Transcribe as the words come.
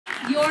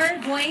Your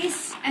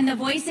voice and the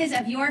voices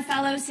of your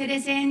fellow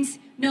citizens,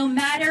 no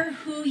matter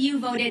who you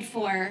voted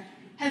for,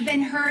 have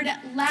been heard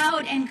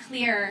loud and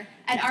clear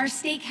at our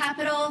state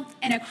capitol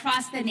and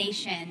across the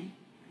nation.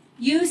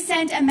 You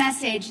sent a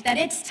message that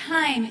it's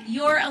time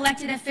your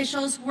elected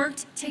officials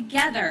worked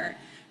together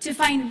to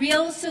find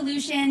real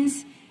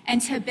solutions and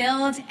to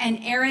build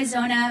an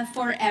Arizona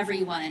for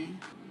everyone.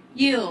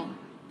 You,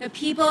 the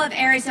people of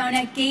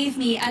Arizona, gave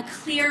me a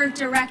clear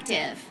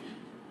directive.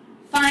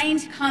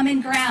 Find common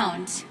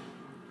ground.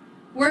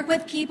 Work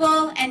with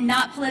people and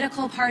not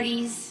political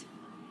parties,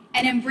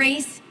 and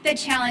embrace the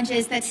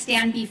challenges that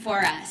stand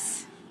before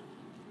us.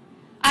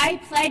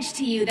 I pledge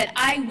to you that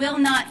I will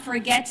not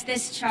forget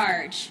this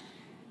charge,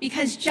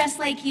 because just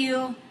like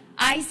you,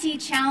 I see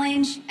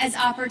challenge as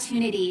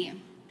opportunity.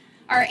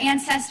 Our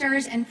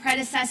ancestors and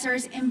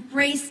predecessors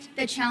embraced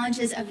the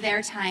challenges of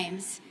their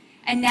times,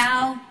 and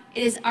now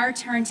it is our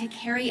turn to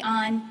carry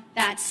on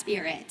that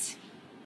spirit.